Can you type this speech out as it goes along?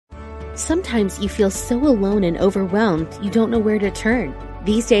Sometimes you feel so alone and overwhelmed you don't know where to turn.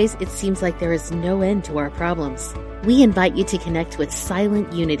 These days, it seems like there is no end to our problems. We invite you to connect with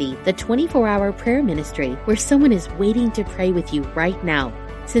Silent Unity, the 24-hour prayer ministry where someone is waiting to pray with you right now.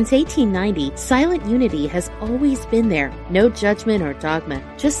 Since 1890, Silent Unity has always been there. No judgment or dogma,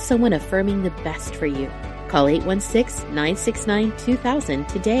 just someone affirming the best for you. Call 816-969-2000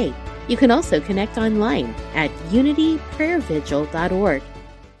 today. You can also connect online at unityprayervigil.org.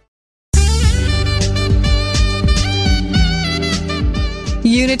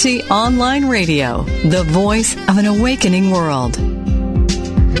 Unity Online Radio, the voice of an awakening world.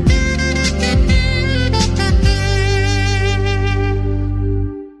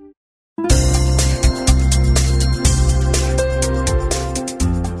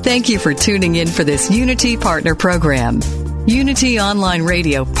 Thank you for tuning in for this Unity Partner Program. Unity Online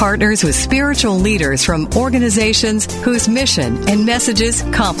Radio partners with spiritual leaders from organizations whose mission and messages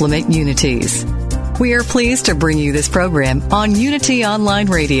complement Unity's. We are pleased to bring you this program on Unity Online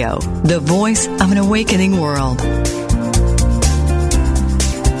Radio, the voice of an awakening world.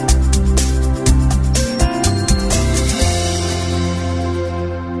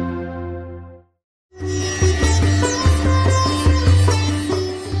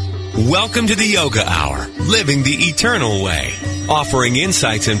 Welcome to the Yoga Hour, Living the Eternal Way, offering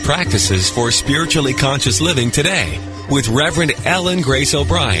insights and practices for spiritually conscious living today, with Reverend Ellen Grace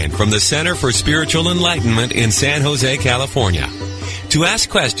O'Brien from the Center for Spiritual Enlightenment in San Jose, California. To ask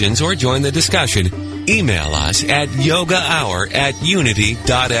questions or join the discussion, email us at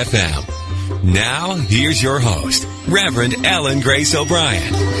yogahour@unity.fm. Now, here's your host, Reverend Ellen Grace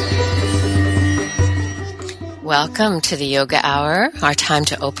O'Brien. Welcome to the Yoga Hour, our time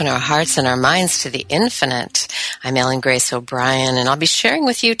to open our hearts and our minds to the infinite. I'm Ellen Grace O'Brien, and I'll be sharing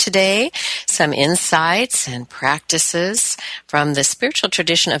with you today some insights and practices from the spiritual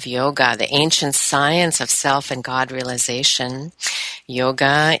tradition of yoga, the ancient science of self and God realization.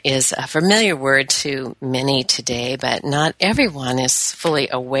 Yoga is a familiar word to many today, but not everyone is fully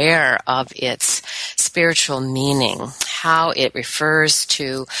aware of its spiritual meaning, how it refers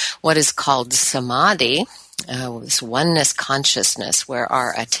to what is called samadhi, this oneness consciousness where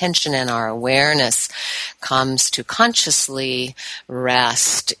our attention and our awareness comes to consciously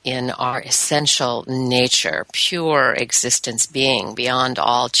rest in our essential nature, pure existence being beyond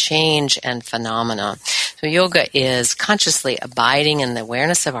all change and phenomena. So yoga is consciously abiding in the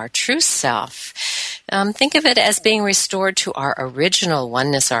awareness of our true self. Think of it as being restored to our original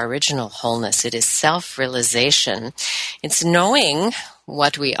oneness, our original wholeness. It is self-realization. It's knowing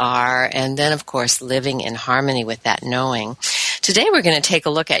what we are, and then, of course, living in harmony with that knowing. Today, we're going to take a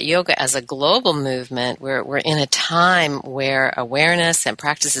look at yoga as a global movement. We're in a time where awareness and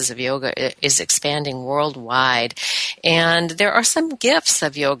practices of yoga is expanding worldwide, and there are some gifts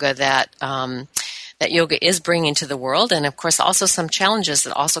of yoga that yoga is bringing to the world, and of course also some challenges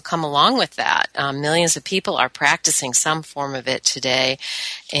that also come along with that. Millions of people are practicing some form of it today,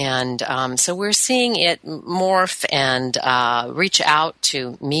 and so we're seeing it morph and reach out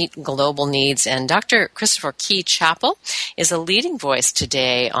to meet global needs. And Dr. Christopher Key Chapple is a leading voice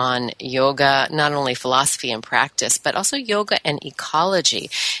today on yoga, not only philosophy and practice, but also yoga and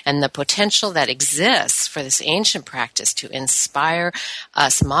ecology, and the potential that exists for this ancient practice to inspire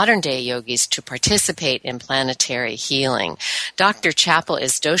us modern-day yogis to participate in planetary healing. Dr. Chapple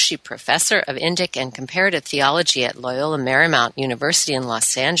is Doshi Professor of Indic and Comparative Theology at Loyola Marymount University in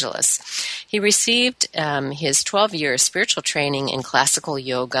Los Angeles. He received his 12-year spiritual training in classical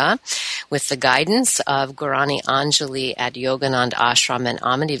yoga with the guidance of Gurani Anjali at Yoganand Ashram in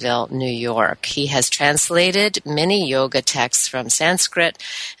Amityville, New York. He has translated many yoga texts from Sanskrit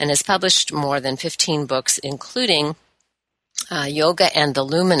and has published more than 15 books, including Yoga and the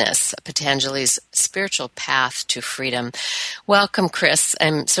Luminous, Patanjali's Spiritual Path to Freedom. Welcome, Chris.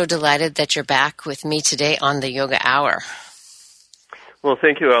 I'm so delighted that you're back with me today on the Yoga Hour. Well,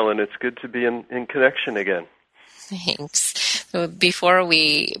 thank you, Ellen. It's good to be in connection again. Thanks. So before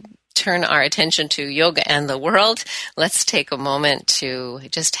we turn our attention to yoga and the world, let's take a moment to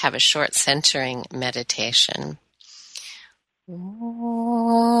just have a short centering meditation.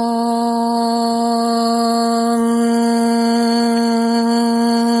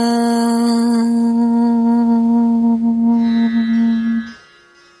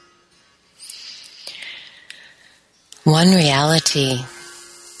 One reality,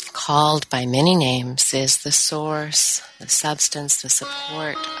 called by many names, is the source, the substance, the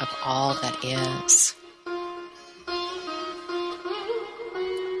support of all that is.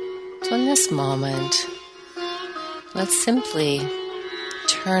 So in this moment, let's simply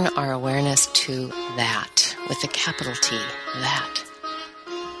turn our awareness to that, with a capital T, that.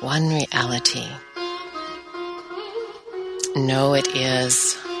 one reality. Know it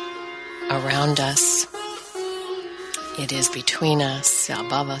is around us. It is between us,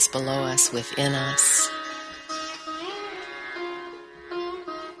 above us, below us, within us.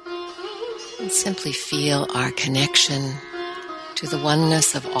 And simply feel our connection to the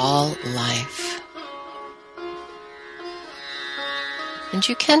oneness of all life. And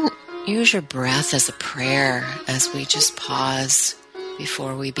you can use your breath as a prayer as we just pause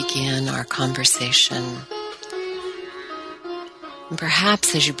before we begin our conversation. And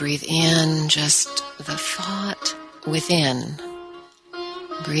perhaps as you breathe in, just the thought within,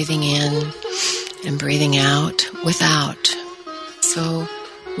 breathing in and breathing out without. So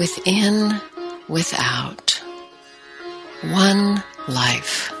within, without, one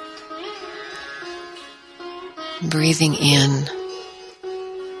life. Breathing in,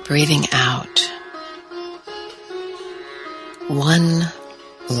 breathing out, one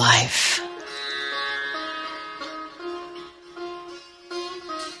life.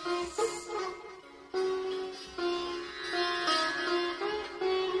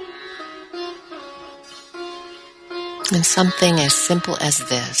 And something as simple as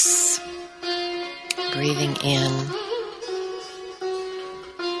this, breathing in,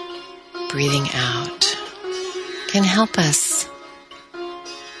 breathing out, can help us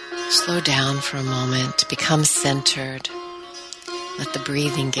slow down for a moment, become centered, let the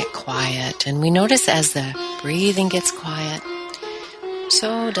breathing get quiet. And we notice as the breathing gets quiet,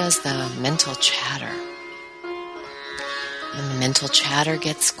 so does the mental chatter. When the mental chatter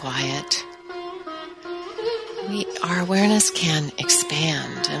gets quiet, our awareness can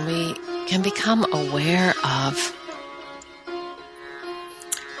expand and we can become aware of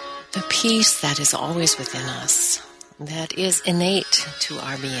the peace that is always within us, that is innate to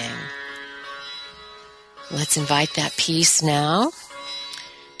our being. Let's invite that peace now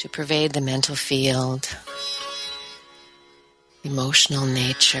to pervade the mental field, emotional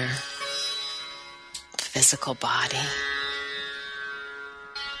nature, physical body.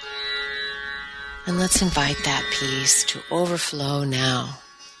 And let's invite that peace to overflow now,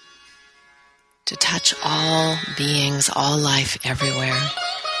 to touch all beings, all life everywhere.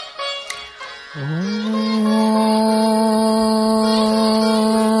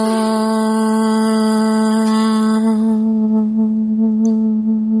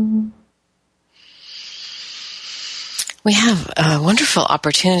 We have a wonderful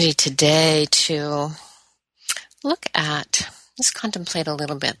opportunity today to look at, just contemplate a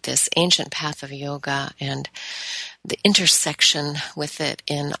little bit this ancient path of yoga and the intersection with it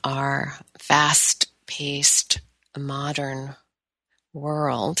in our fast-paced modern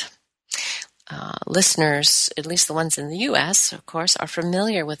world. Listeners, at least the ones in the U.S., of course, are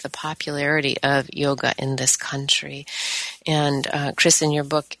familiar with the popularity of yoga in this country. And Chris, in your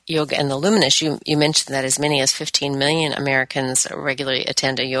book, Yoga and the Luminous, you mentioned that as many as 15 million Americans regularly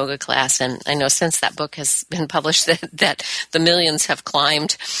attend a yoga class. And I know since that book has been published that the millions have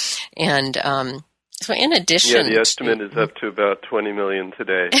climbed. And so in addition... Yeah, the estimate is up to about 20 million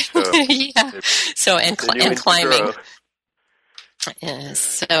today. So yeah, so and climbing.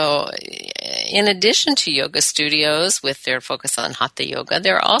 So, in addition to yoga studios with their focus on Hatha Yoga,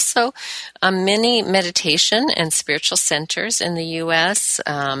 there are also many meditation and spiritual centers in the U.S.,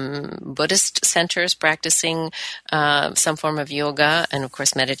 Buddhist centers practicing some form of yoga and, of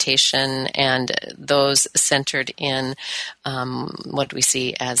course, meditation, and those centered in what we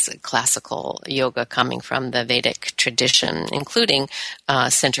see as classical yoga coming from the Vedic tradition, including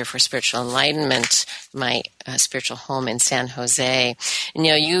Center for Spiritual Enlightenment, my spiritual home in San Jose. And,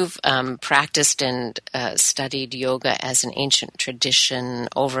 you've practiced and studied yoga as an ancient tradition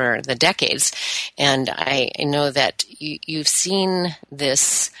over the decades, and I know that you've seen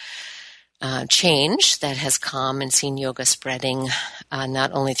this change that has come and seen yoga spreading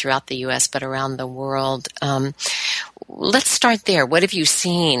not only throughout the U.S. but around the world. Let's start there. What have you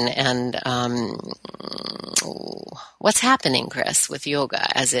seen, and what's happening, Chris, with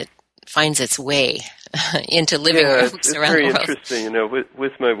yoga as it finds its way into living rooms it's around very the world? interesting.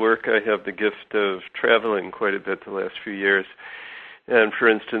 With my work, I have the gift of traveling quite a bit the last few years. And for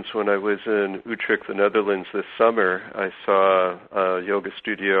instance, when I was in Utrecht, the Netherlands this summer, I saw a yoga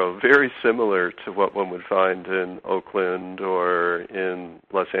studio very similar to what one would find in Oakland or in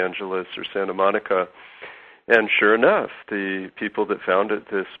Los Angeles or Santa Monica. And sure enough, the people that founded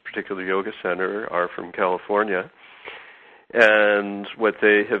this particular yoga center are from California. And what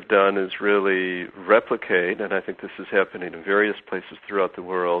they have done is really replicate, and I think this is happening in various places throughout the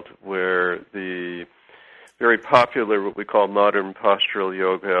world, where the very popular, what we call modern postural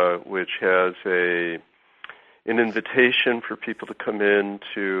yoga, which has a an invitation for people to come in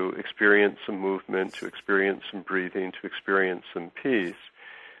to experience some movement, to experience some breathing, to experience some peace,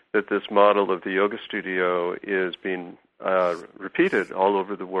 that this model of the yoga studio is being repeated all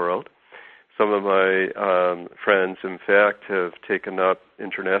over the world. Some of my friends, in fact, have taken up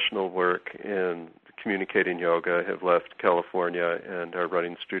international work in communicating yoga, have left California and are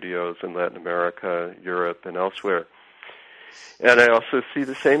running studios in Latin America, Europe, and elsewhere. And I also see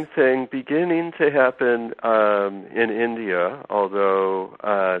the same thing beginning to happen in India, although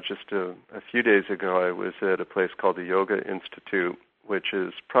just a few days ago I was at a place called the Yoga Institute, which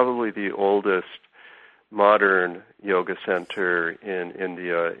is probably the oldest modern yoga center in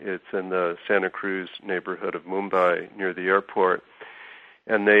India. It's in the Santa Cruz neighborhood of Mumbai near the airport.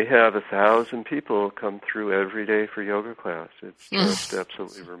 And they have 1,000 people come through every day for yoga class. It's just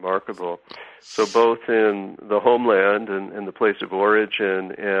absolutely remarkable. So both in the homeland and the place of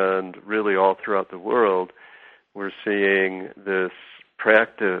origin and really all throughout the world, we're seeing this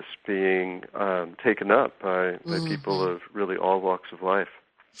practice being taken up by people of really all walks of life.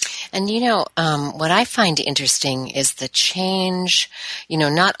 And, what I find interesting is the change,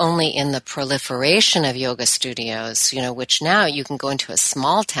 not only in the proliferation of yoga studios, which now you can go into a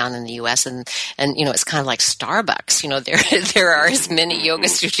small town in the U.S. and it's kind of like Starbucks. There are as many yoga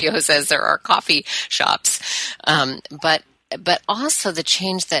studios as there are coffee shops. But also the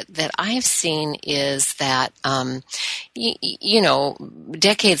change that I've seen is that,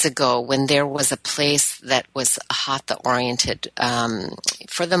 decades ago when there was a place that was hatha-oriented,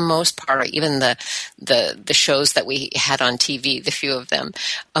 for the most part, or even the shows that we had on TV, the few of them,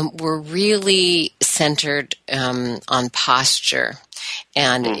 were really centered on posture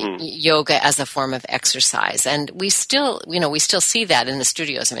and yoga as a form of exercise. And we still see that in the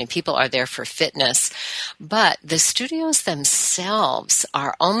studios. I mean, people are there for fitness, but the studios themselves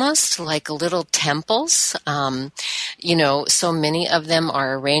are almost like little temples. So many of them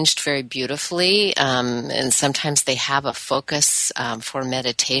are arranged very beautifully, and sometimes they have a focus for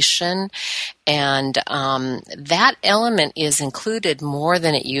meditation. And that element is included more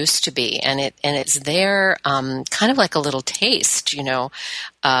than it used to be, and it's there, kind of like a little taste,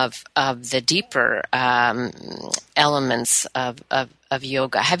 of the deeper elements of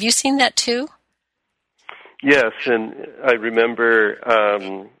yoga. Have you seen that too? Yes, and I remember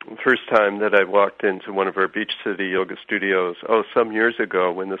the first time that I walked into one of our Beach City yoga studios, some years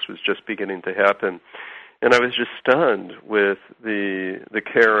ago when this was just beginning to happen. And I was just stunned with the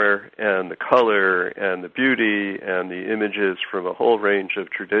care and the color and the beauty and the images from a whole range of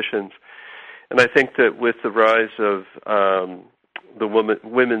traditions. And I think that with the rise of the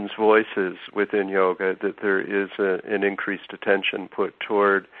women's voices within yoga, that there is an increased attention put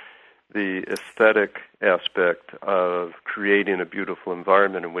toward the aesthetic aspect of creating a beautiful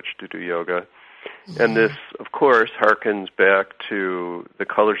environment in which to do yoga. And this, of course, harkens back to the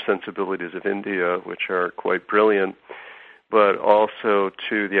color sensibilities of India, which are quite brilliant, but also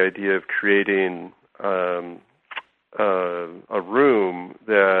to the idea of creating a room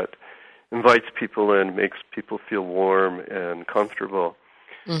that invites people in, makes people feel warm and comfortable.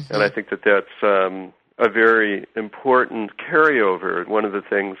 And I think that that's a very important carryover. One of the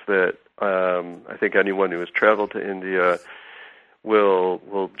things that I think anyone who has traveled to India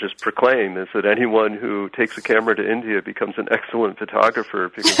will just proclaim is that anyone who takes a camera to India becomes an excellent photographer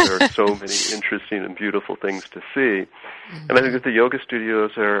because there are so many interesting and beautiful things to see. And I think that the yoga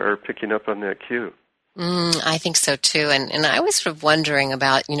studios are picking up on that cue. I think so too, and I was sort of wondering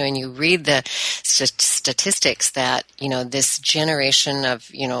about, and you read the statistics that, this generation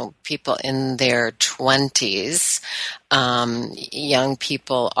of, people in their 20s, young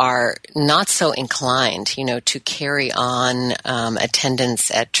people are not so inclined, to carry on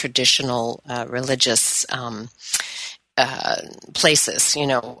attendance at traditional religious places,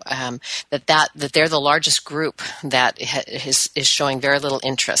 that they're the largest group that is showing very little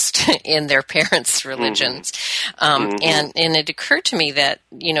interest in their parents' religions. And it occurred to me that,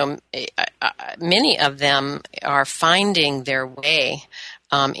 many of them are finding their way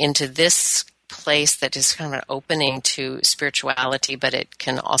into this place that is kind of an opening to spirituality, but it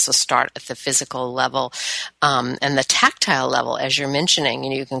can also start at the physical level and the tactile level, as you're mentioning.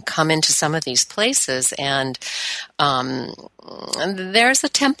 You can come into some of these places and there's a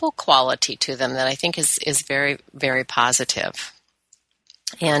temple quality to them that I think is very, very positive.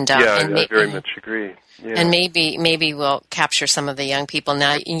 And I very much agree. Yeah. And maybe we'll capture some of the young people.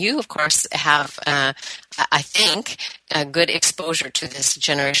 Now, you, of course, have, I think, a good exposure to this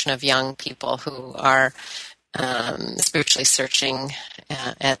generation of young people who are spiritually searching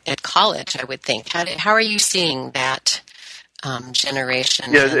at college, I would think. How are you seeing that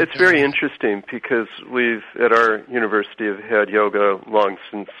generation. Yeah, it's very interesting because we've, at our university, have had yoga long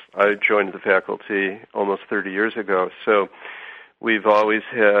since I joined the faculty almost 30 years ago. So we've always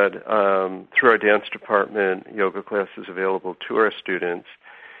had, through our dance department, yoga classes available to our students.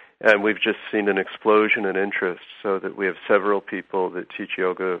 And we've just seen an explosion in interest so that we have several people that teach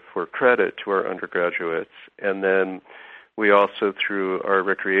yoga for credit to our undergraduates. And then we also, through our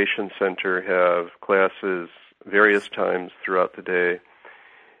recreation center, have classes various times throughout the day.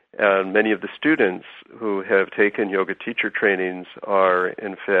 And many of the students who have taken yoga teacher trainings are,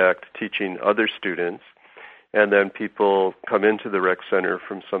 in fact, teaching other students. And then people come into the rec center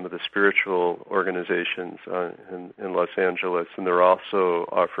from some of the spiritual organizations in Los Angeles, and they're also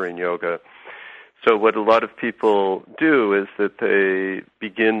offering yoga. So what a lot of people do is that they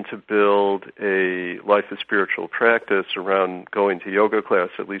begin to build a life of spiritual practice around going to yoga class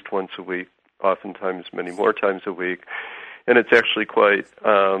at least once a week, oftentimes many more times a week. And it's actually quite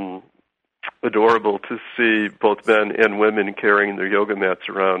adorable to see both men and women carrying their yoga mats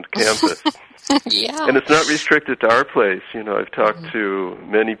around campus. Yeah. And it's not restricted to our place. You know, I've talked to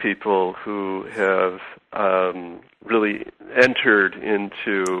many people who have really entered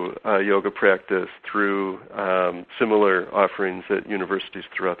into yoga practice through similar offerings at universities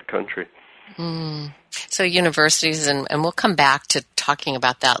throughout the country. So universities, and we'll come back to talking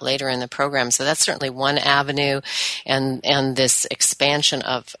about that later in the program. So that's certainly one avenue, and this expansion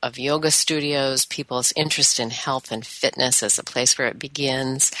of yoga studios, people's interest in health and fitness as a place where it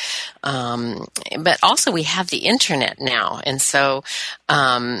begins. But also we have the internet now, and so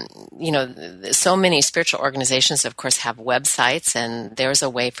so many spiritual organizations, of course, have websites, and there's a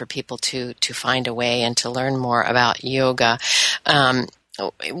way for people to find a way and to learn more about yoga.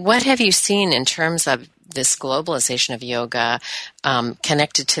 What have you seen in terms of this globalization of yoga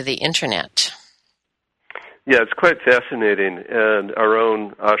connected to the internet? Yeah, it's quite fascinating. And our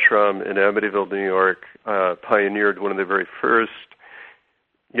own ashram in Amityville, New York, pioneered one of the very first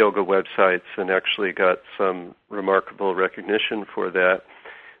yoga websites and actually got some remarkable recognition for that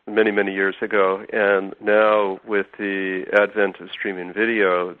many, many years ago. And now with the advent of streaming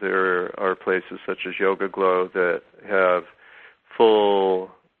video, there are places such as Yoga Glow that have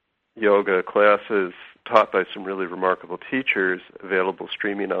full yoga classes taught by some really remarkable teachers available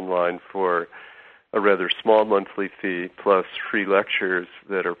streaming online for a rather small monthly fee, plus free lectures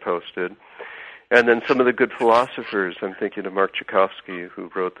that are posted. And then some of the good philosophers, I'm thinking of Mark Tchaikovsky, who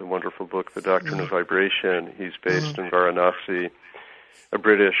wrote the wonderful book, The Doctrine of Vibration. He's based in Varanasi, a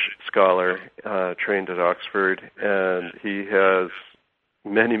British scholar trained at Oxford, and he has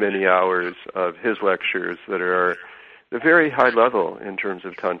many, many hours of his lectures that are a very high level in terms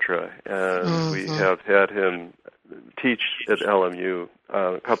of Tantra, and we have had him teach at LMU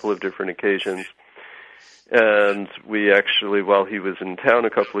a couple of different occasions. And we actually, while he was in town a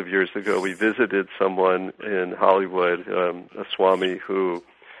couple of years ago, we visited someone in Hollywood, an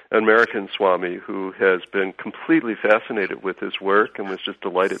American Swami, who has been completely fascinated with his work and was just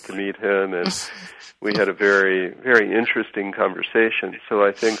delighted to meet him, and we had a very, very interesting conversation. So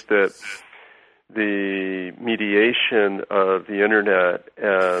I think that the mediation of the internet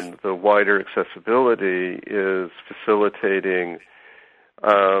and the wider accessibility is facilitating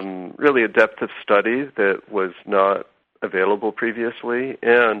really a depth of study that was not available previously,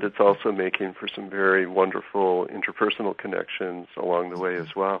 and it's also making for some very wonderful interpersonal connections along the way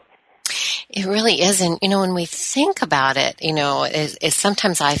as well. It really is. And, when we think about it, it's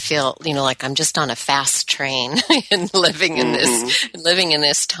sometimes I feel, like I'm just on a fast train and living in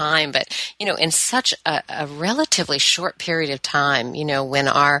this time. But, in such a relatively short period of time, when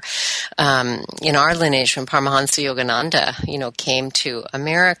our lineage from Paramahansa Yogananda, came to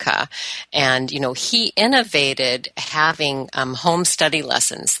America, and, he innovated having home study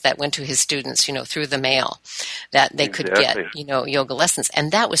lessons that went to his students, through the mail, that they could get, yoga lessons.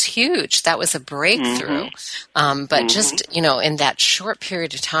 And that was huge. That was a breakthrough. But just, in that short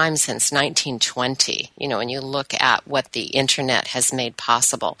period of time since 1920, when you look at what the internet has made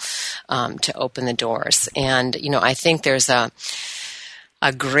possible to open the doors. And, I think there's a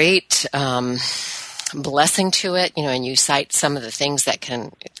great blessing to it, and you cite some of the things that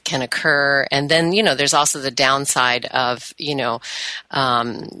can occur. And then, there's also the downside of,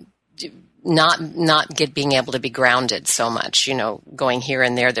 not being able to be grounded so much, going here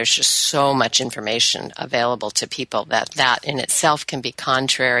and there. There's just so much information available to people that in itself can be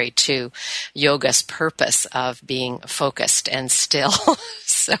contrary to yoga's purpose of being focused and still.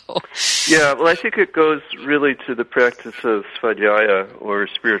 So, yeah, well, I think it goes really to the practice of svadhyaya, or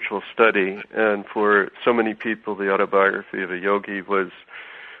spiritual study. And for so many people, the autobiography of a yogi was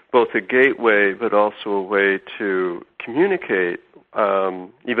both a gateway but also a way to communicate,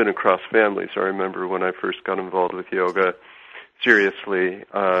 even across families. I remember when I first got involved with yoga seriously,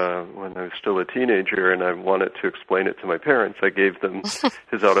 when I was still a teenager, and I wanted to explain it to my parents, I gave them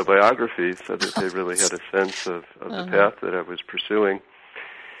his autobiography so that they really had a sense of the path that I was pursuing.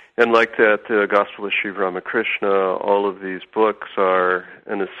 And like that, the Gospel of Sri Ramakrishna, all of these books are,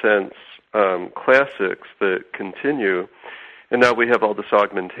 in a sense, classics that continue. And now we have all this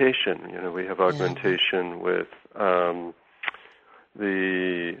augmentation. You know, we have augmentation with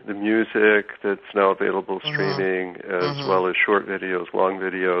the music that's now available streaming, as well as short videos, long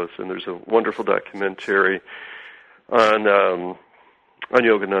videos. And there's a wonderful documentary on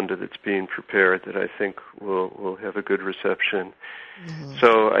Yogananda that's being prepared that I think will have a good reception.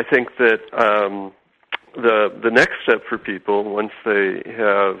 So I think that the next step for people, once they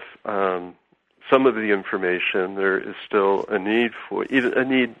have some of the information, there is still a need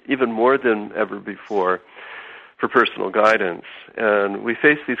even more than ever before for personal guidance. And we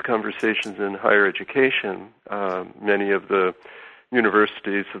face these conversations in higher education. Many of the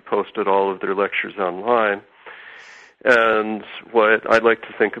universities have posted all of their lectures online. And what I'd like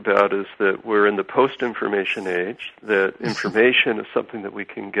to think about is that we're in the post-information age, that information is something that we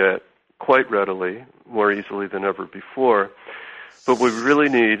can get quite readily, more easily than ever before. But what we really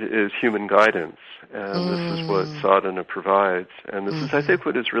need is human guidance, and this is what sadhana provides. And this is, I think,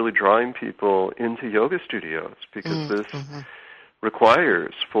 what is really drawing people into yoga studios, because this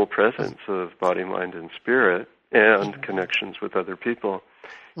requires full presence of body, mind, and spirit, and connections with other people.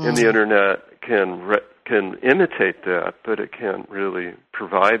 And the Internet can imitate that, but it can't really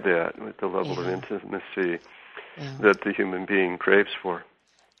provide that with the level of intimacy that the human being craves for.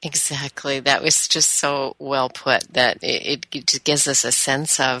 Exactly. That was just so well put, that it gives us a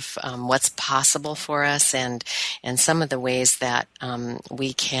sense of what's possible for us and some of the ways that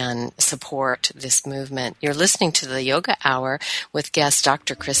we can support this movement. You're listening to the Yoga Hour with guest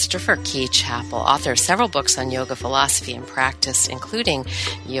Dr. Christopher Key Chapple, author of several books on yoga philosophy and practice, including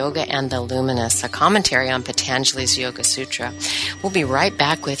Yoga and the Luminous, a commentary on Patanjali's Yoga Sutra. We'll be right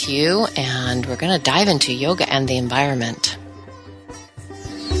back with you, and we're going to dive into yoga and the environment.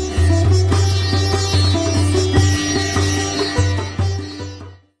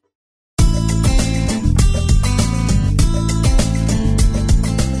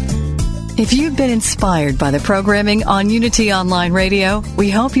 If you've been inspired by the programming on Unity Online Radio,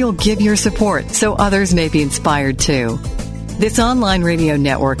 we hope you'll give your support so others may be inspired too. This online radio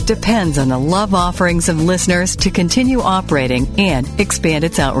network depends on the love offerings of listeners to continue operating and expand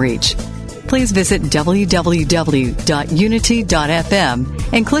its outreach. Please visit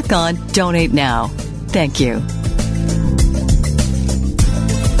www.unity.fm and click on Donate Now. Thank you.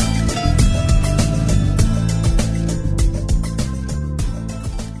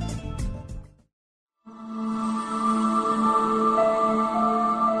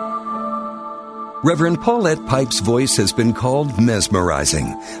 Reverend Paulette Pipe's voice has been called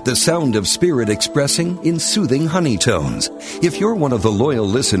mesmerizing, the sound of spirit expressing in soothing honey tones. If you're one of the loyal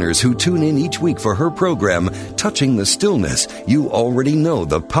listeners who tune in each week for her program, Touching the Stillness, you already know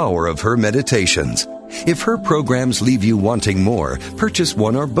the power of her meditations. If her programs leave you wanting more, purchase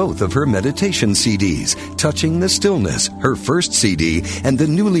one or both of her meditation CDs, Touching the Stillness, her first CD, and the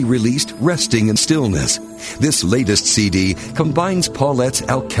newly released Resting in Stillness. This latest CD combines Paulette's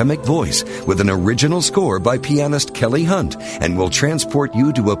alchemic voice with an original score by pianist Kelly Hunt and will transport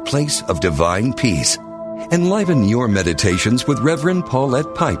you to a place of divine peace. Enliven your meditations with Reverend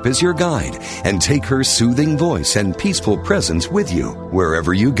Paulette Pipe as your guide, and take her soothing voice and peaceful presence with you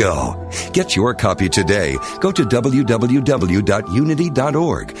wherever you go. Get your copy today. Go to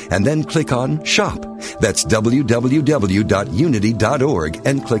www.unity.org and then click on Shop. That's www.unity.org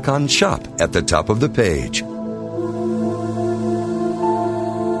and click on Shop at the top of the page.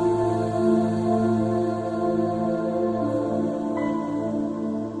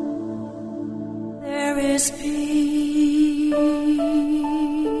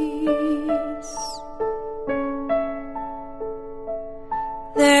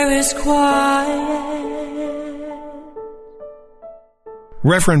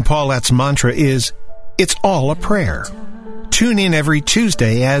 Reverend Paulette's mantra is, "It's all a prayer." Tune in every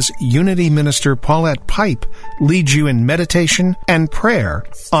Tuesday as Unity Minister Paulette Pipe leads you in meditation and prayer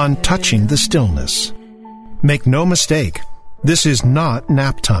on Touching the Stillness. Make no mistake, this is not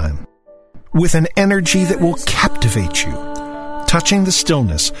nap time. With an energy that will captivate you, Touching the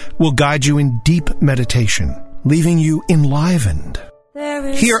Stillness will guide you in deep meditation, leaving you enlivened.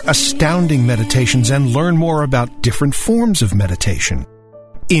 Hear astounding meditations and learn more about different forms of meditation.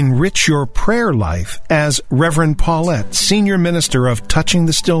 Enrich your prayer life as Reverend Paulette, Senior Minister of Touching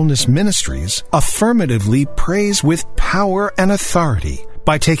the Stillness Ministries, affirmatively prays with power and authority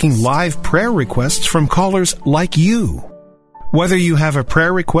by taking live prayer requests from callers like you. Whether you have a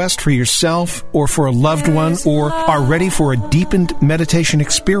prayer request for yourself or for a loved one or are ready for a deepened meditation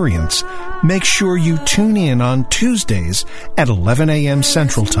experience, make sure you tune in on Tuesdays at 11 a.m.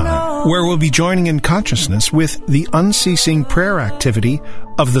 Central Time, where we'll be joining in consciousness with the unceasing prayer activity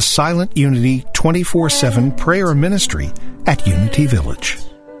of the Silent Unity 24/7 Prayer Ministry at Unity Village.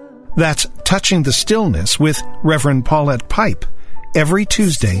 That's Touching the Stillness with Reverend Paulette Pipe every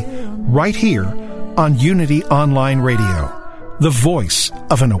Tuesday right here on Unity Online Radio, the voice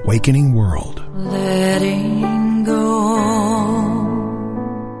of an awakening world. Letting go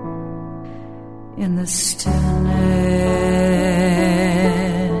in the stillness.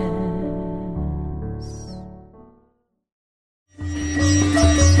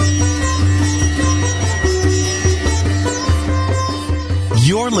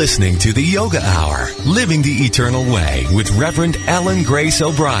 You're listening to the Yoga Hour, Living the Eternal Way with Reverend Ellen Grace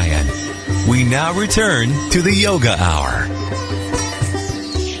O'Brian. We now return to the Yoga Hour.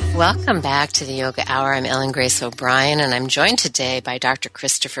 Welcome back to the Yoga Hour. I'm Ellen Grace O'Brian, and I'm joined today by Dr.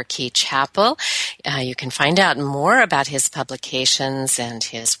 Christopher Key Chapple. You can find out more about his publications and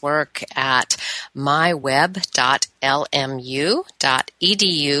his work at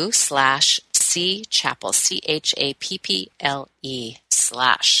myweb.lmu.edu/Chapple, CHAPPLE/.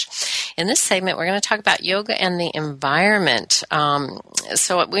 In this segment, we're going to talk about yoga and the environment.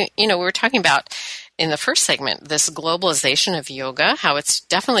 So we were talking about in the first segment this globalization of yoga, how it's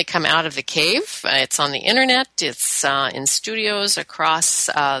definitely come out of the cave. It's on the internet. It's in studios across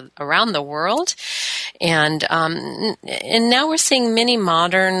around the world, and now we're seeing many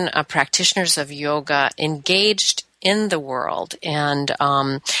modern practitioners of yoga engaged in the world, and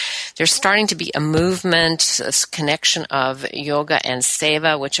there's starting to be a movement, a connection of yoga and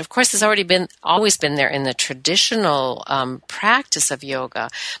seva, which of course has always been there in the traditional practice of yoga,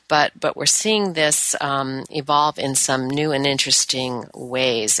 but we're seeing this evolve in some new and interesting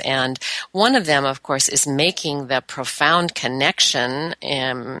ways. And one of them, of course, is making the profound connection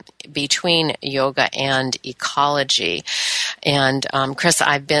between yoga and ecology. And Chris,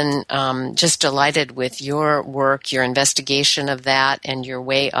 I've been just delighted with your work, your investigation of that, and your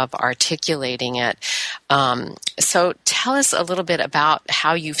way of articulating it. So tell us a little bit about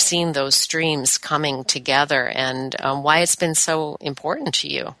how you've seen those streams coming together and why it's been so important to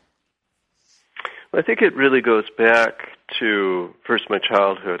you. Well, I think it really goes back to, first, my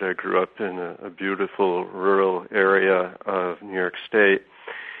childhood. I grew up in a beautiful rural area of New York State.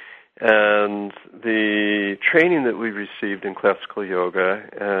 And the training that we received in classical yoga,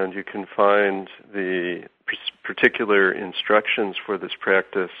 and you can find the particular instructions for this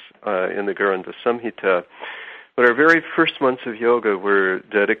practice in the Garanda Samhita, but our very first months of yoga were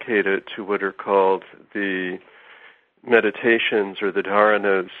dedicated to what are called the meditations or the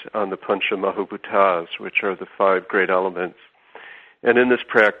dharanas on the Pancha Mahabhutas, which are the 5 great elements. And in this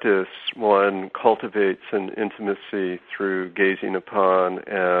practice, one cultivates an intimacy through gazing upon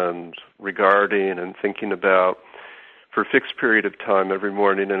and regarding and thinking about, for a fixed period of time, every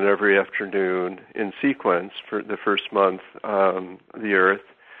morning and every afternoon in sequence. For the first month, the earth;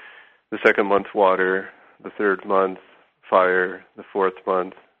 the second month, water; the third month, fire; the fourth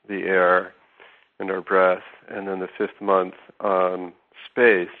month, the air and our breath; and then the fifth month,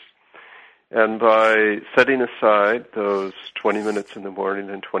 space. And by setting aside those 20 minutes in the morning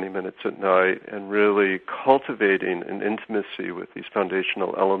and 20 minutes at night and really cultivating an intimacy with these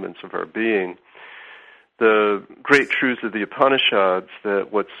foundational elements of our being, the great truths of the Upanishads,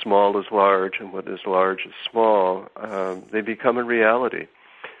 that what's small is large and what is large is small, they become a reality.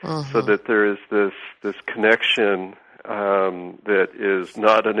 So that there is this connection that is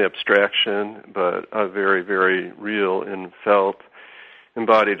not an abstraction, but a very, very real and felt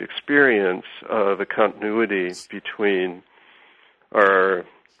embodied experience of a continuity between our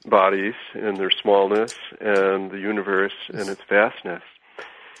bodies and their smallness and the universe and its vastness.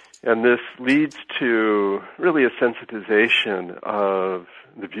 And this leads to really a sensitization of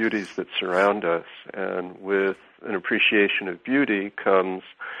the beauties that surround us. And with an appreciation of beauty comes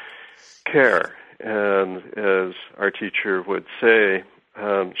care. And as our teacher would say,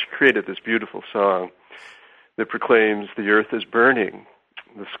 she created this beautiful song that proclaims the earth is burning,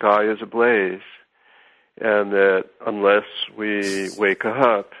 the sky is ablaze, and that unless we wake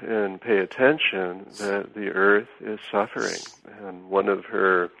up and pay attention, that the earth is suffering. And one of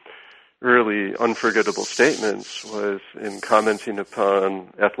her early unforgettable statements was in commenting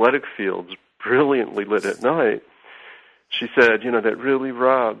upon athletic fields brilliantly lit at night. she said, that really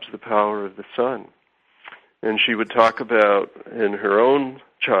robs the power of the sun. And she would talk about in her own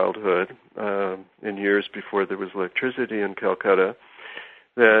childhood, in years before there was electricity in Calcutta,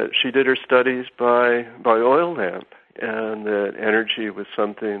 that she did her studies by oil lamp, and that energy was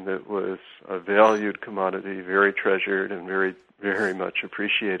something that was a valued commodity, very treasured and very, very much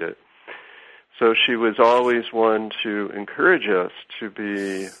appreciated. So she was always one to encourage us to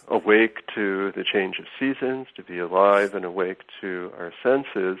be awake to the change of seasons, to be alive and awake to our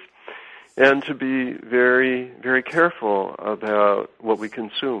senses, and to be very, very careful about what we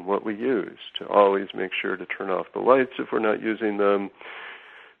consume, what we use, to always make sure to turn off the lights if we're not using them,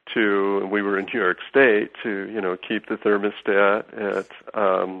 we were in New York State, to, keep the thermostat at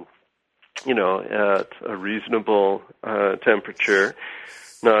a reasonable temperature,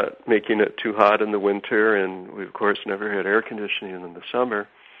 not making it too hot in the winter, and we, of course, never had air conditioning in the summer.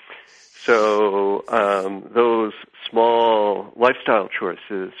 So those small lifestyle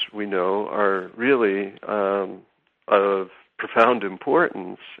choices, we know, are really of profound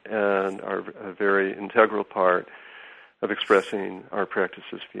importance and are a very integral part of expressing our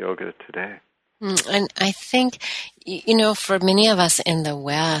practices of yoga today. And I think, for many of us in the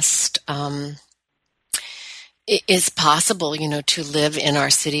West, it is possible, to live in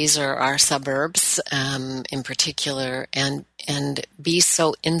our cities or our suburbs, in particular, and be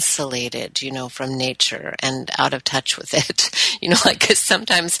so insulated, from nature and out of touch with it. 'Cause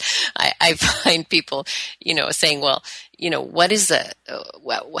sometimes I find people, saying, well, what is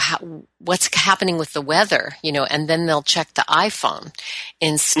what's happening with the weather, and then they'll check the iPhone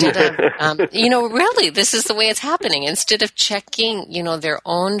instead of, really, this is the way it's happening. Instead of checking, their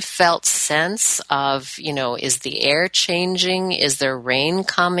own felt sense of, is the air changing? Is there rain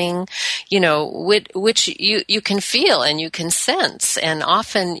coming? Which you can feel and you can sense. And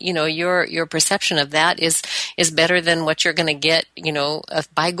often, your perception of that is better than what you're going to get,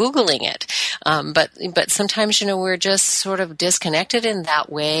 by Googling it. But sometimes, we're just sort of disconnected in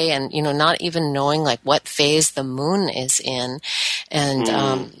that way, and not even knowing like what phase the moon is in, and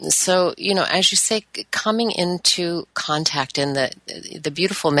so as you say, coming into contact in the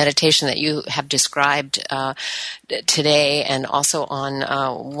beautiful meditation that you have described today, and also on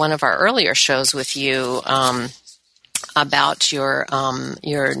one of our earlier shows with you. About your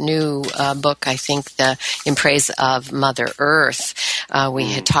new book, I think, In Praise of Mother Earth. We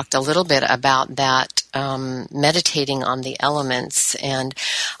had talked a little bit about that, meditating on the elements. And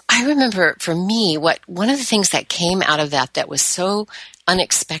I remember, for me, one of the things that came out of that was so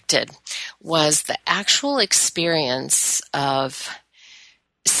unexpected was the actual experience of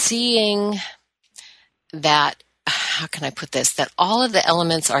seeing that, how can I put this, that all of the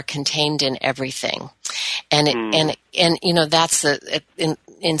elements are contained in everything. And that's in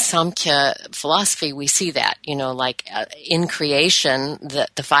Samkhya philosophy, we see that, in creation,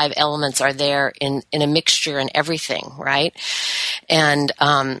 the five elements are there in a mixture in everything, right? And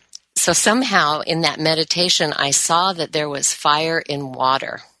so somehow in that meditation, I saw that there was fire in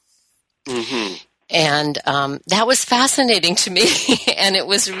water. Mm-hmm. And that was fascinating to me, and it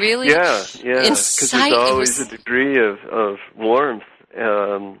was really because there's always a degree of warmth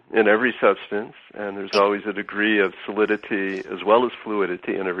in every substance, and there's always a degree of solidity as well as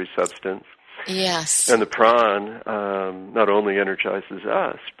fluidity in every substance. Yes. And the pran not only energizes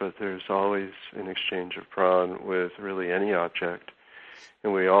us, but there's always an exchange of pran with really any object,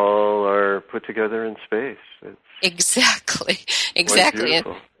 and we all are put together in space. Exactly.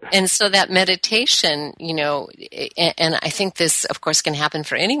 And so that meditation, and I think this, of course, can happen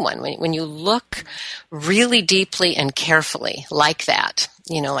for anyone. When you look really deeply and carefully like that,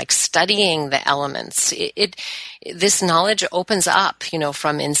 like studying the elements, this knowledge opens up,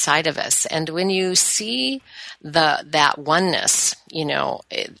 from inside of us. And when you see that oneness,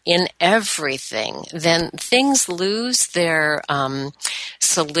 in everything, then things lose their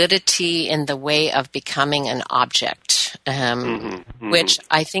solidity in the way of becoming an object, which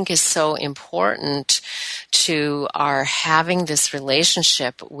I think is so important to our having this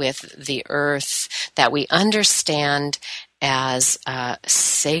relationship with the earth that we understand as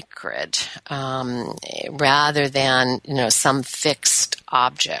sacred, rather than some fixed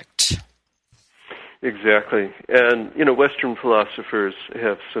object. Exactly. And Western philosophers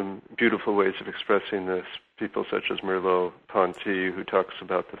have some beautiful ways of expressing this. People such as Merleau-Ponty, who talks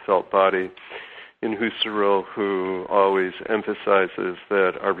about the felt body, in Husserl, who always emphasizes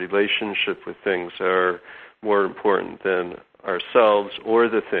that our relationship with things are more important than ourselves or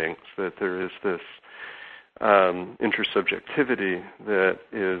the things, that there is this intersubjectivity that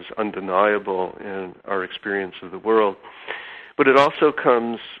is undeniable in our experience of the world. But it also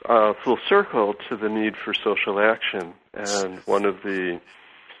comes full circle to the need for social action. And one of the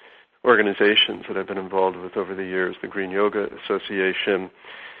organizations that I've been involved with over the years, the Green Yoga Association,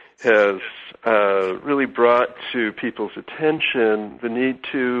 has really brought to people's attention the need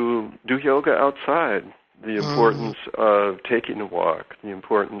to do yoga outside, the importance of taking a walk, the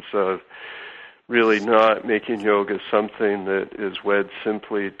importance of really not making yoga something that is wed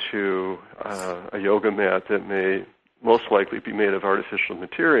simply to a yoga mat that may most likely be made of artificial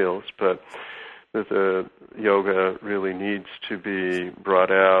materials, but that the yoga really needs to be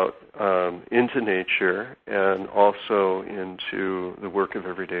brought out into nature and also into the work of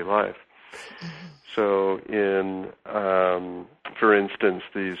everyday life. So in, for instance,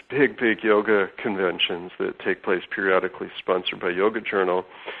 these big yoga conventions that take place periodically sponsored by Yoga Journal,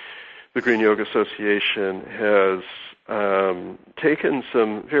 the Green Yoga Association has taken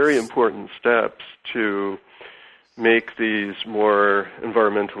some very important steps to make these more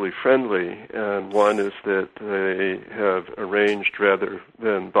environmentally friendly. And one is that they have arranged, rather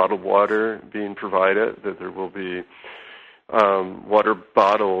than bottled water being provided, that there will be water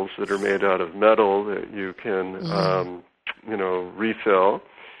bottles that are made out of metal that you can, refill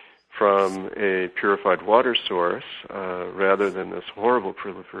from a purified water source, rather than this horrible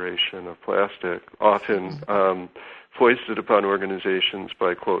proliferation of plastic, often foisted upon organizations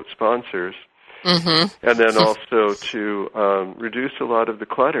by, quote, sponsors. And then also to reduce a lot of the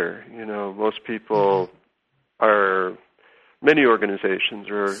clutter. Most people many organizations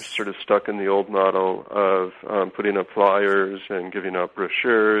are sort of stuck in the old model of putting up flyers and giving out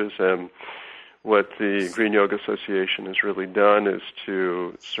brochures, and what the Green Yoga Association has really done is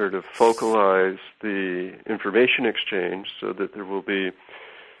to sort of focalize the information exchange so that there will be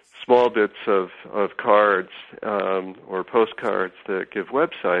small bits of cards or postcards that give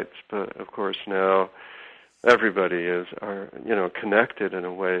websites, but of course now everybody are connected in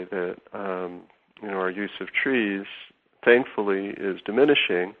a way that our use of trees, thankfully, is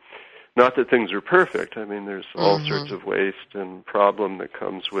diminishing. Not that things are perfect. I mean, there's all sorts of waste and problem that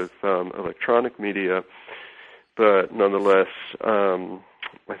comes with electronic media, but nonetheless,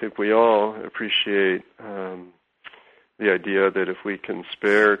 I think we all appreciate the idea that if we can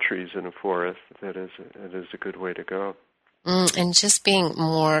spare trees in a forest, it is a good way to go. And just being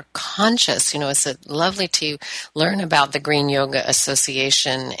more conscious, it's lovely to learn about the Green Yoga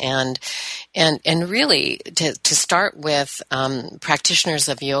Association and really to start with practitioners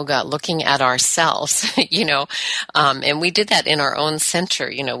of yoga looking at ourselves, and we did that in our own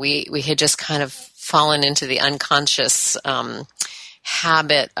center. We had just kind of fallen into the unconscious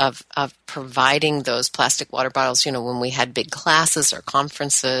habit of providing those plastic water bottles, when we had big classes or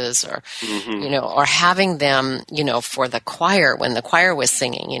conferences or, or having them, for the choir, when the choir was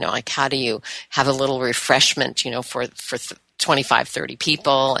singing, like how do you have a little refreshment, for 25, 30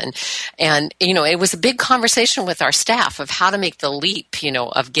 people. And it was a big conversation with our staff of how to make the leap,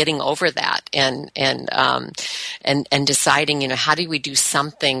 of getting over that and deciding, how do we do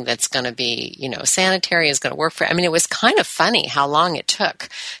something that's going to be, sanitary, is going to work for, it was kind of funny how long it took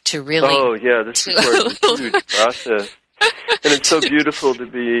to really. Oh, yeah, this is a huge process. And it's so beautiful to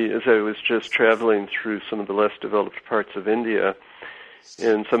be, as I was just traveling through some of the less developed parts of India,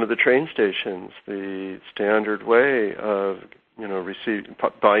 in some of the train stations, the standard way of,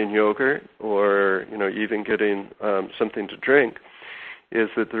 buying yogurt or, even getting something to drink is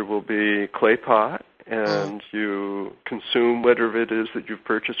that there will be clay pot and you consume whatever it is that you've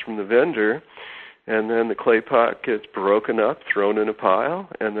purchased from the vendor, and then the clay pot gets broken up, thrown in a pile,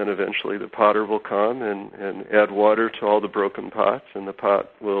 and then eventually the potter will come and add water to all the broken pots, and the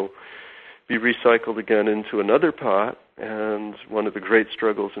pot will be recycled again into another pot. And one of the great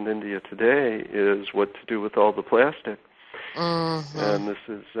struggles in India today is what to do with all the plastic. And this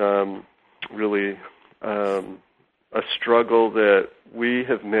is really a struggle that we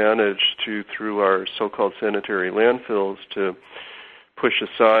have managed to, through our so-called sanitary landfills, to push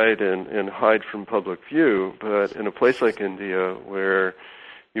aside and hide from public view. But in a place like India, where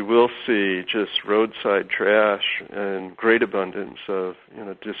you will see just roadside trash and great abundance of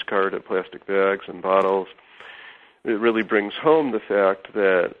discarded plastic bags and bottles, it really brings home the fact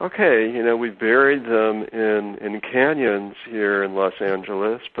that, okay, we buried them in canyons here in Los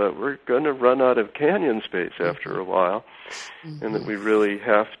Angeles, but we're going to run out of canyon space after a while, and that we really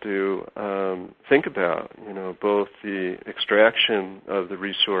have to think about, both the extraction of the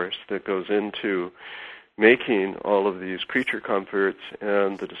resource that goes into making all of these creature comforts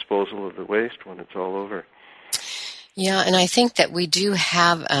and the disposal of the waste when it's all over. Yeah, and I think that we do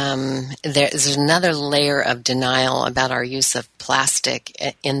have, there's another layer of denial about our use of plastic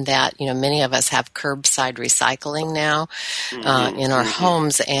in that, many of us have curbside recycling now in our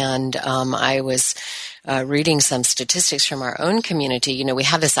homes, and I was reading some statistics from our own community. We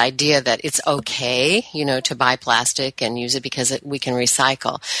have this idea that it's okay, to buy plastic and use it because we can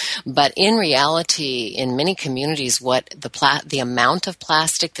recycle. But in reality, in many communities, what the amount of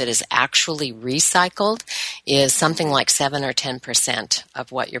plastic that is actually recycled is something like 7 or 10%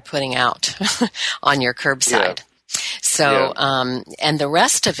 of what you're putting out on your curbside. Yeah. So, and the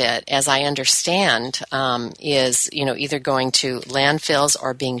rest of it, as I understand, is, either going to landfills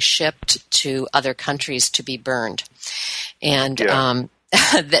or being shipped to other countries to be burned. And,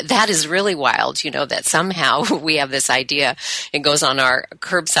 that is really wild, that somehow we have this idea, it goes on our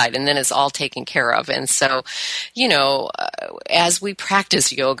curbside and then it's all taken care of. And so, as we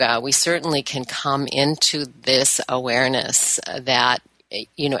practice yoga, we certainly can come into this awareness that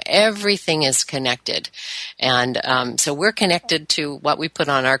everything is connected. And so we're connected to what we put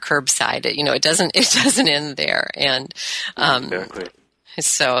on our curbside. It doesn't end there. And exactly.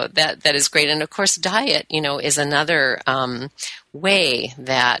 So that is great. And of course, diet, is another way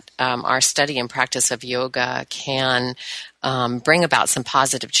that our study and practice of yoga can bring about some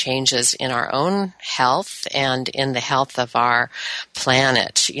positive changes in our own health and in the health of our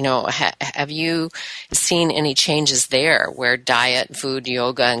planet. Have you seen any changes there where diet, food,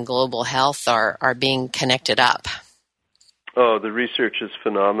 yoga, and global health are being connected up? Oh, the research is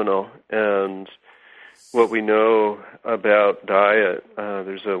phenomenal. And what we know about diet,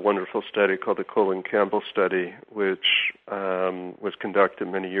 there's a wonderful study called the Colin Campbell study, which was conducted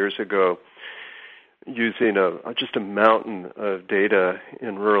many years ago using just a mountain of data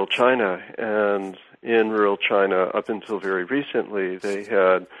in rural China. And in rural China, up until very recently, they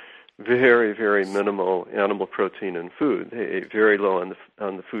had very, very minimal animal protein in food. They ate very low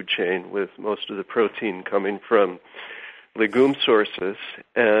on the food chain, with most of the protein coming from legume sources,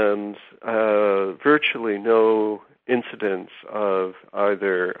 and virtually no incidence of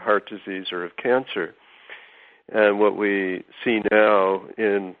either heart disease or of cancer. And what we see now,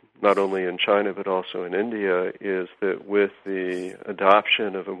 not only in China but also in India, is that with the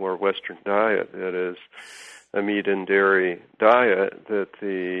adoption of a more Western diet, that is a meat and dairy diet, that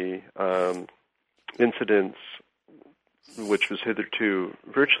the incidence, which was hitherto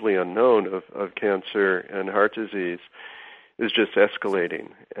virtually unknown, of cancer and heart disease, is just escalating.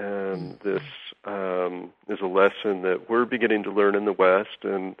 And this is a lesson that we're beginning to learn in the West,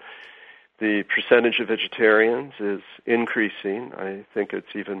 and the percentage of vegetarians is increasing. I think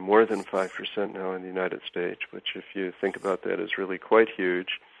it's even more than 5% now in the United States, which, if you think about that, is really quite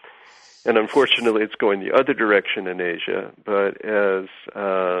huge. And unfortunately, it's going the other direction in Asia. But as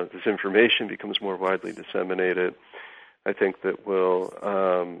this information becomes more widely disseminated, I think that we'll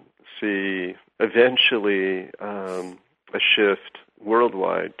see eventually a shift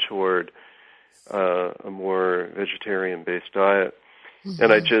worldwide toward a more vegetarian-based diet. Mm-hmm.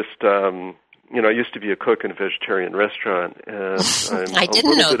 And I just, I used to be a cook in a vegetarian restaurant, and I'm I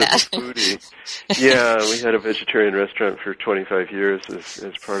didn't know that. A foodie. Yeah, we had a vegetarian restaurant for 25 years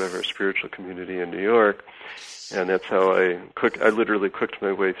as part of our spiritual community in New York, and that's how I cooked. I literally cooked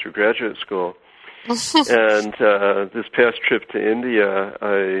my way through graduate school. And this past trip to India,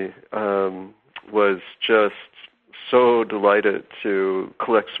 I was just so delighted to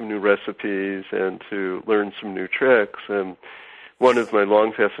collect some new recipes and to learn some new tricks. And one of my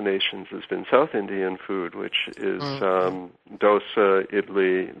long fascinations has been South Indian food, which is dosa,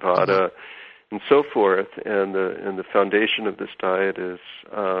 idli, vada, and so forth. And the foundation of this diet is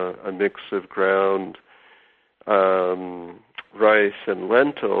a mix of ground rice and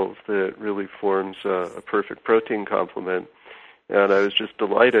lentils that really forms a perfect protein complement. And I was just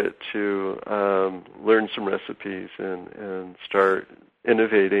delighted to learn some recipes and start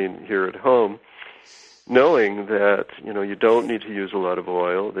innovating here at home, knowing that, you don't need to use a lot of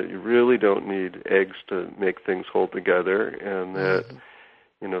oil, that you really don't need eggs to make things hold together, and that,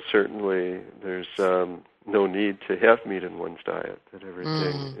 certainly there's no need to have meat in one's diet, that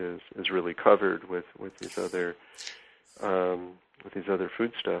everything is really covered with these other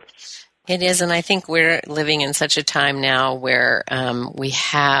foodstuffs. It is, and I think we're living in such a time now where we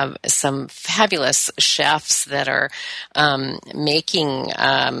have some fabulous chefs that are making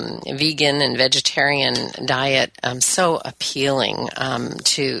vegan and vegetarian diet so appealing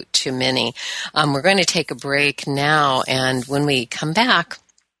to many. We're going to take a break now, and when we come back,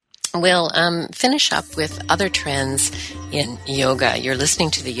 We'll finish up with other trends in yoga. You're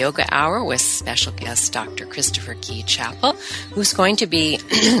listening to the Yoga Hour with special guest Dr. Christopher Key Chapple, who's going to be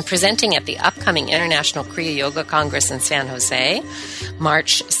presenting at the upcoming International Kriya Yoga Congress in San Jose,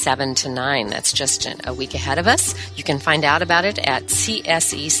 March 7 to 9. That's just a week ahead of us. You can find out about it at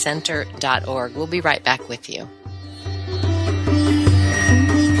csecenter.org. We'll be right back with you.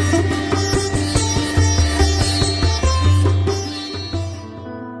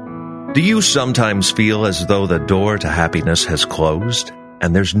 Do you sometimes feel as though the door to happiness has closed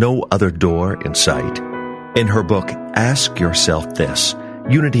and there's no other door in sight? In her book, Ask Yourself This,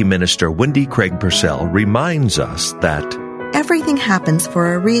 Unity Minister Wendy Craig Purcell reminds us that everything happens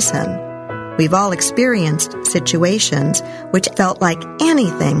for a reason. We've all experienced situations which felt like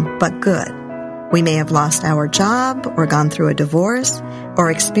anything but good. We may have lost our job or gone through a divorce or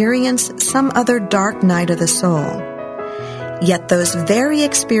experienced some other dark night of the soul. Yet those very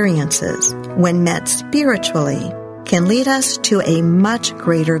experiences, when met spiritually, can lead us to a much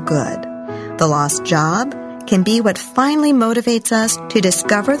greater good. The lost job can be what finally motivates us to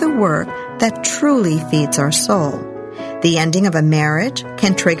discover the work that truly feeds our soul. The ending of a marriage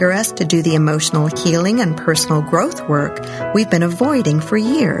can trigger us to do the emotional healing and personal growth work we've been avoiding for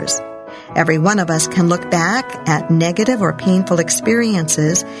years. Every one of us can look back at negative or painful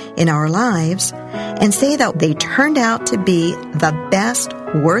experiences in our lives and say that they turned out to be the best,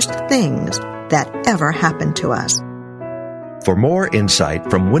 worst things that ever happened to us. For more insight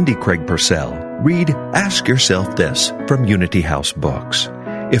from Wendy Craig Purcell, read Ask Yourself This from Unity House Books.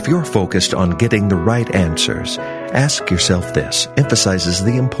 If you're focused on getting the right answers, Ask Yourself This emphasizes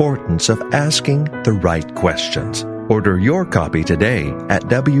the importance of asking the right questions. Order your copy today at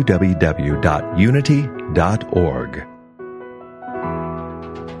www.unity.org.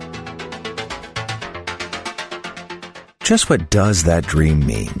 Just what does that dream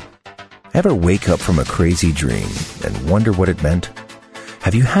mean? Ever wake up from a crazy dream and wonder what it meant?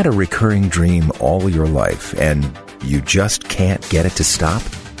 Have you had a recurring dream all your life and you just can't get it to stop?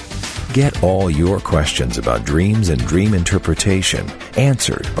 Get all your questions about dreams and dream interpretation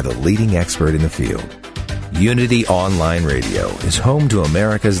answered by the leading expert in the field. Unity Online Radio is home to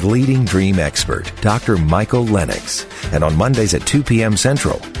America's leading dream expert, Dr. Michael Lennox. And on Mondays at 2 p.m.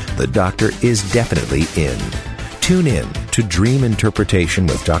 Central, the doctor is definitely in. Tune in to Dream Interpretation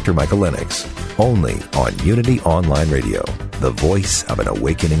with Dr. Michael Lennox, only on Unity Online Radio, the voice of an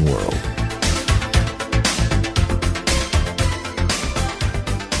awakening world.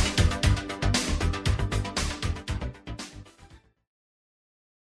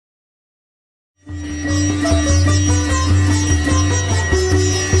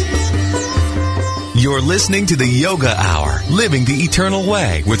 You're listening to the Yoga Hour, Living the Eternal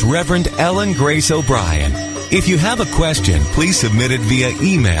Way with Reverend Ellen Grace O'Brian. If you have a question, please submit it via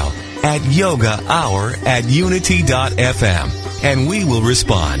email at yogahour@unity.fm, and we will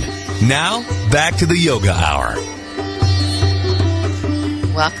respond. Now, back to the Yoga Hour.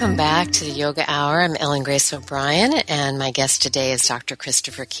 Welcome back to the Yoga Hour. I'm Ellen Grace O'Brian, and my guest today is Dr.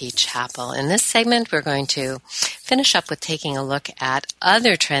 Christopher Key Chapple. In this segment, we're going to finish up with taking a look at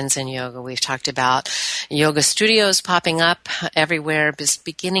other trends in yoga. We've talked about yoga studios popping up everywhere,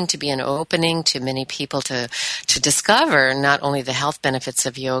 beginning to be an opening to many people to discover not only the health benefits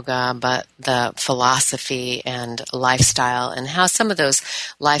of yoga, but the philosophy and lifestyle, and how some of those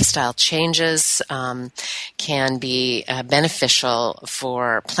lifestyle changes can be beneficial for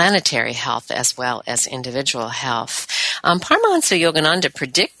planetary health as well as individual health. Paramahansa Yogananda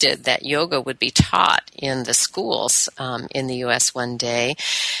predicted that yoga would be taught in the schools in the U.S. one day,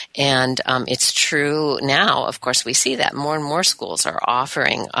 and it's true now. Of course, we see that more and more schools are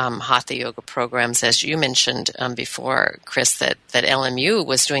offering hatha yoga programs, as you mentioned before, Chris, that LMU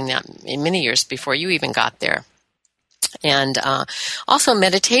was doing that in many years before you even got there. And also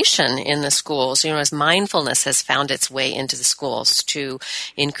meditation in the schools, as mindfulness has found its way into the schools to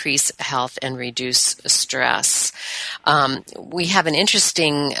increase health and reduce stress. We have an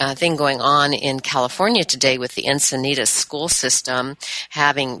interesting thing going on in California today with the Encinitas school system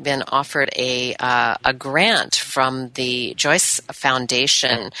having been offered a grant from the Joyce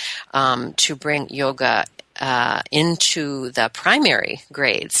Foundation to bring yoga into the primary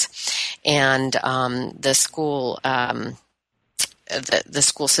grades, and the school the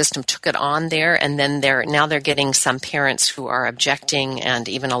school system took it on there, and then they're getting some parents who are objecting, and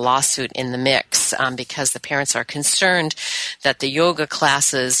even a lawsuit in the mix because the parents are concerned that the yoga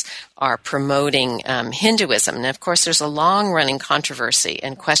classes are promoting Hinduism. And of course, there's a long-running controversy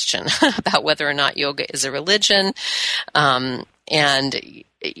and question about whether or not yoga is a religion, and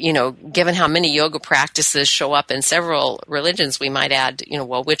given how many yoga practices show up in several religions, we might add,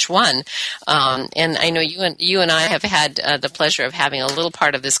 well, which one? And I know you and I have had the pleasure of having a little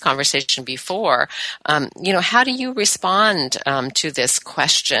part of this conversation before. How do you respond to this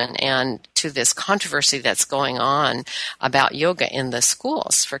question and to this controversy that's going on about yoga in the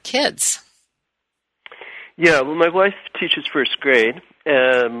schools for kids? Yeah, well, my wife teaches first grade,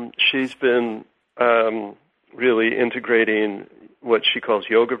 and she's been really integrating what she calls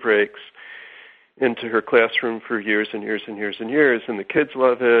yoga breaks into her classroom for years and years and years and years, and the kids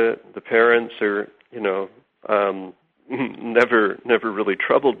love it. The parents are, never really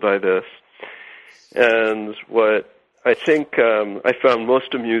troubled by this. And what I think I found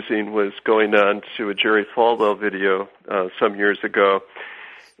most amusing was going on to a Jerry Falwell video some years ago,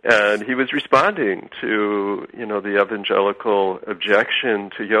 and he was responding to, the evangelical objection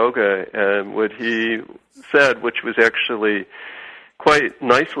to yoga, and what he said, which was actually quite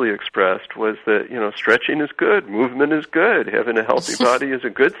nicely expressed, was that, stretching is good, movement is good, having a healthy body is a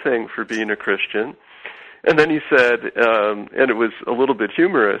good thing for being a Christian. And then he said, and it was a little bit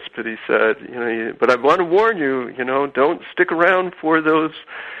humorous, but he said, but I want to warn you, don't stick around for those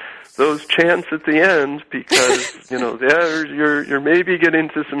chants at the end, because, you're maybe getting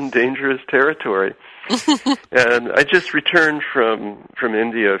to some dangerous territory. And I just returned from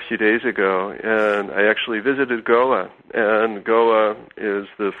India a few days ago, and I actually visited Goa. And Goa is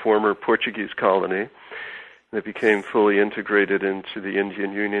the former Portuguese colony that became fully integrated into the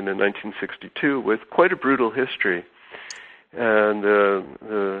Indian Union in 1962 with quite a brutal history. And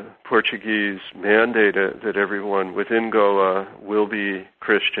the Portuguese mandated that everyone within Goa will be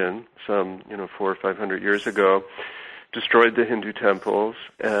Christian some, 400 or 500 years ago, destroyed the Hindu temples,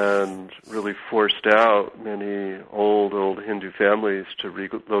 and really forced out many old Hindu families to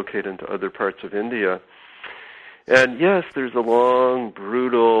relocate into other parts of India. And yes, there's a long,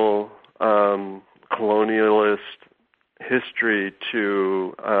 brutal, colonialist history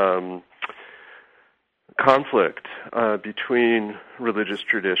to conflict between religious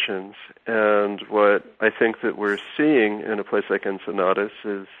traditions. And what I think that we're seeing in a place like Ensenadas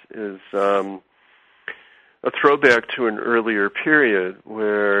is a throwback to an earlier period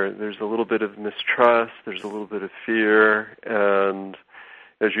where there's a little bit of mistrust, there's a little bit of fear, and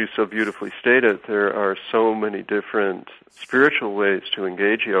as you so beautifully stated, there are so many different spiritual ways to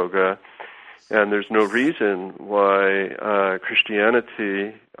engage yoga, and there's no reason why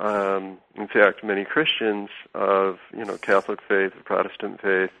Christianity, in fact, many Christians of, Catholic faith, Protestant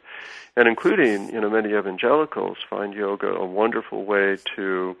faith, and including, many evangelicals find yoga a wonderful way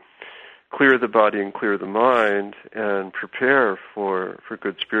to clear the body and clear the mind and prepare for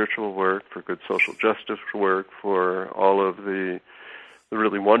good spiritual work, for good social justice work, for all of the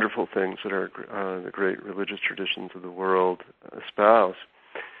really wonderful things that are the great religious traditions of the world espouse.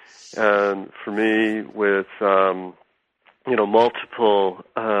 And for me, with multiple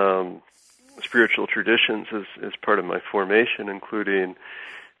spiritual traditions as part of my formation, including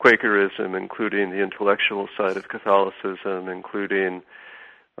Quakerism, including the intellectual side of Catholicism, including,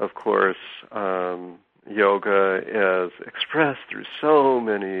 of course, yoga as expressed through so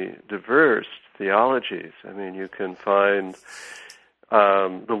many diverse theologies. I mean, you can find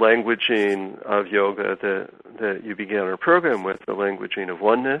the languaging of yoga that you began our program with, the languaging of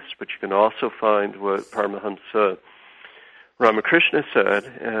oneness, but you can also find what Paramahamsa Ramakrishna said,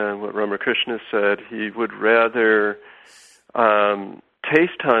 and what Ramakrishna said, he would rather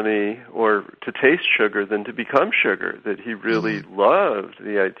taste honey or to taste sugar than to become sugar, that he really loved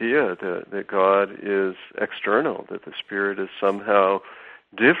the idea that God is external, that the spirit is somehow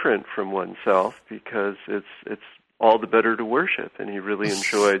different from oneself because it's all the better to worship. And he really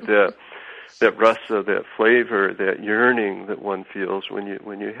enjoyed that rasa, that flavor, that yearning that one feels when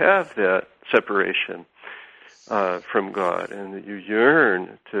you have that separation from God, and that you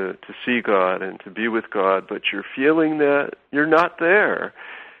yearn to see God and to be with God, but you're feeling that you're not there,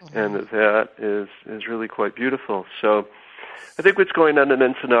 and that is really quite beautiful. So I think what's going on in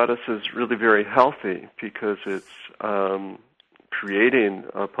Ensenadas is really very healthy because it's creating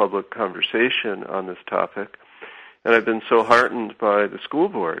a public conversation on this topic. And I've been so heartened by the school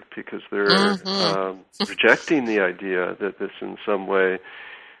board because they're rejecting the idea that this in some way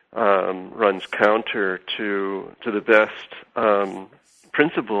runs counter to the best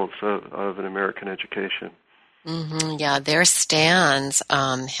principles of an American education. Mm-hmm. Yeah, their stance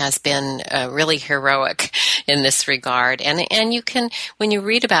has been really heroic in this regard. And you can, when you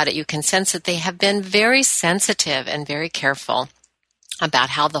read about it, you can sense that they have been very sensitive and very careful about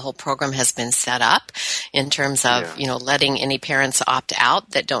how the whole program has been set up in terms of, letting any parents opt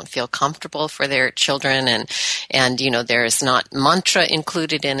out that don't feel comfortable for their children. And there's not mantra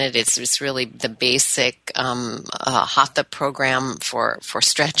included in it. It's really the basic hatha program for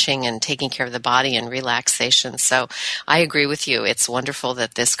stretching and taking care of the body and relaxation. So I agree with you. It's wonderful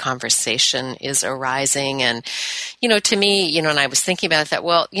that this conversation is arising. And, to me, and I was thinking about that,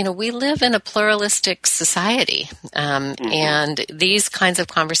 we live in a pluralistic society. And these kinds of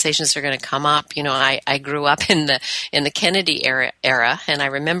conversations are going to come up. I grew up in the Kennedy era, and I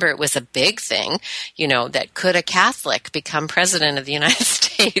remember it was a big thing, that could a Catholic become president of the United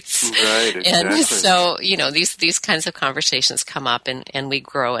States? Right, exactly. And so, these kinds of conversations come up, and we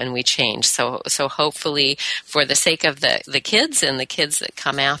grow and we change. So hopefully, for the sake of the kids and the kids that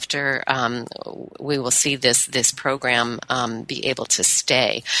come after, we will see this program be able to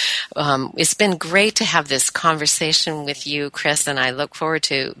stay. It's been great to have this conversation with you, Chris, and I look forward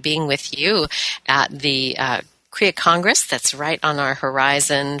to being with you at the Kriya Congress that's right on our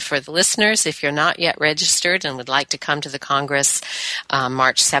horizon. For the listeners, if you're not yet registered and would like to come to the Congress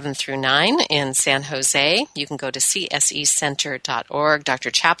March 7 through 9 in San Jose, you can go to csecenter.org. Dr.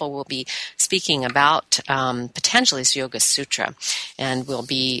 Chapple will be speaking about Patanjali's Yoga Sutra, and we'll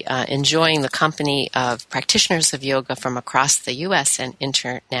be enjoying the company of practitioners of yoga from across the U.S. and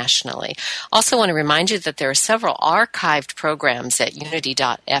internationally. Also want to remind you that there are several archived programs at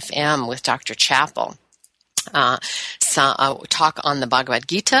unity.fm with Dr. Chapple. Talk on the Bhagavad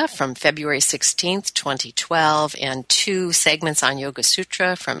Gita from February 16th, 2012, and 2 segments on Yoga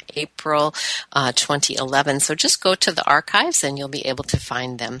Sutra from April 2011. So just go to the archives and you'll be able to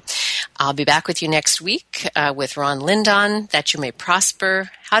find them. I'll be back with you next week with Ron Lindon, That You May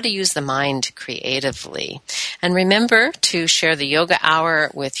Prosper, How to Use the Mind Creatively. And remember to share the Yoga Hour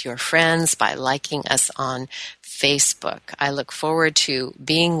with your friends by liking us on Facebook. I look forward to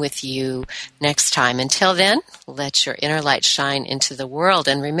being with you next time. Until then, let your inner light shine into the world,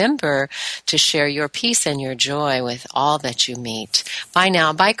 and remember to share your peace and your joy with all that you meet. Bye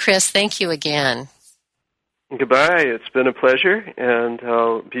now. Bye, Chris. Thank you again. Goodbye. It's been a pleasure, and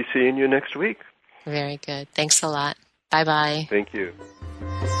I'll be seeing you next week. Very good. Thanks a lot. Bye-bye. Thank you.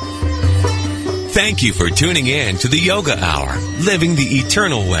 Thank you for tuning in to the Yoga Hour, Living the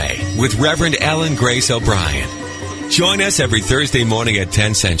Eternal Way with Reverend Ellen Grace O'Brian. Join us every Thursday morning at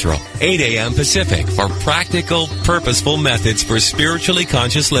 10 Central, 8 a.m. Pacific for practical, purposeful methods for spiritually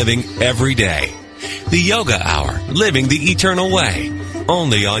conscious living every day. The Yoga Hour, Living the Eternal Way,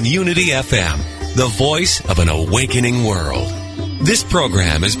 only on Unity FM, the voice of an awakening world. This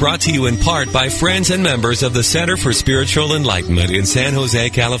program is brought to you in part by friends and members of the Center for Spiritual Enlightenment in San Jose,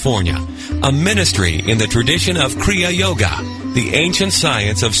 California, a ministry in the tradition of Kriya Yoga, the ancient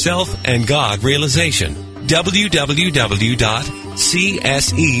science of self and God realization.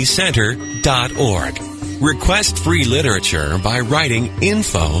 www.csecenter.org. Request free literature by writing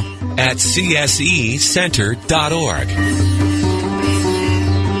info@csecenter.org.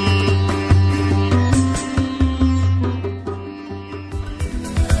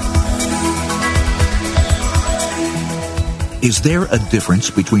 Is there a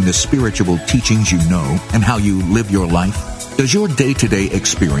difference between the spiritual teachings you know and how you live your life? Does your day-to-day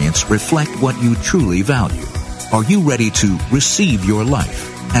experience reflect what you truly value? Are you ready to receive your life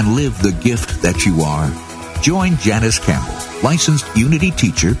and live the gift that you are? Join Janice Campbell, licensed Unity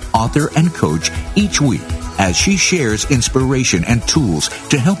teacher, author, and coach, each week as she shares inspiration and tools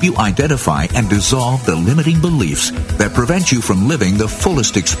to help you identify and dissolve the limiting beliefs that prevent you from living the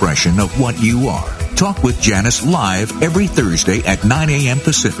fullest expression of what you are. Talk with Janice live every Thursday at 9 a.m.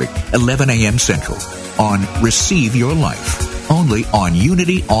 Pacific, 11 a.m. Central on Receive Your Life, only on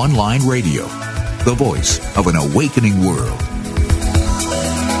Unity Online Radio, the voice of an awakening world.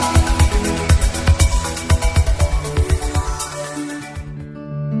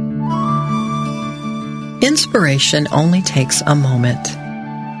 Inspiration only takes a moment.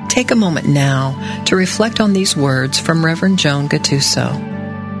 Take a moment now to reflect on these words from Reverend Joan Gattuso.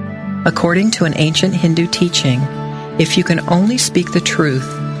 According to an ancient Hindu teaching, if you can only speak the truth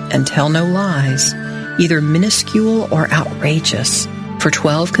and tell no lies, either minuscule or outrageous, for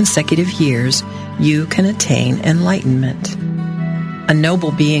 12 consecutive years, you can attain enlightenment. A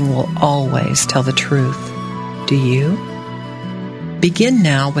noble being will always tell the truth. Do you? Begin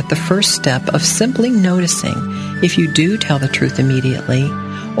now with the first step of simply noticing if you do tell the truth immediately,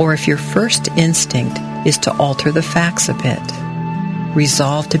 or if your first instinct is to alter the facts a bit.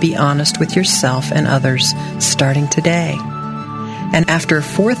 Resolve to be honest with yourself and others starting today. And after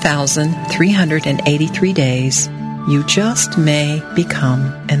 4,383 days, you just may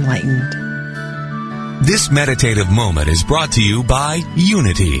become enlightened. This meditative moment is brought to you by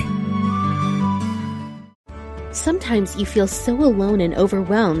Unity. Sometimes you feel so alone and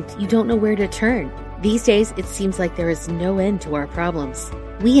overwhelmed you don't know where to turn. These days, it seems like there is no end to our problems.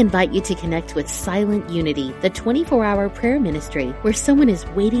 We invite you to connect with Silent Unity, the 24-hour prayer ministry where someone is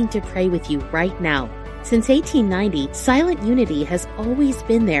waiting to pray with you right now. Since 1890, Silent Unity has always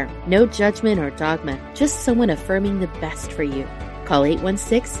been there. No judgment or dogma, just someone affirming the best for you. Call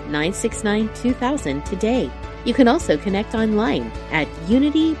 816-969-2000 today. You can also connect online at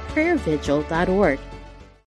unityprayervigil.org.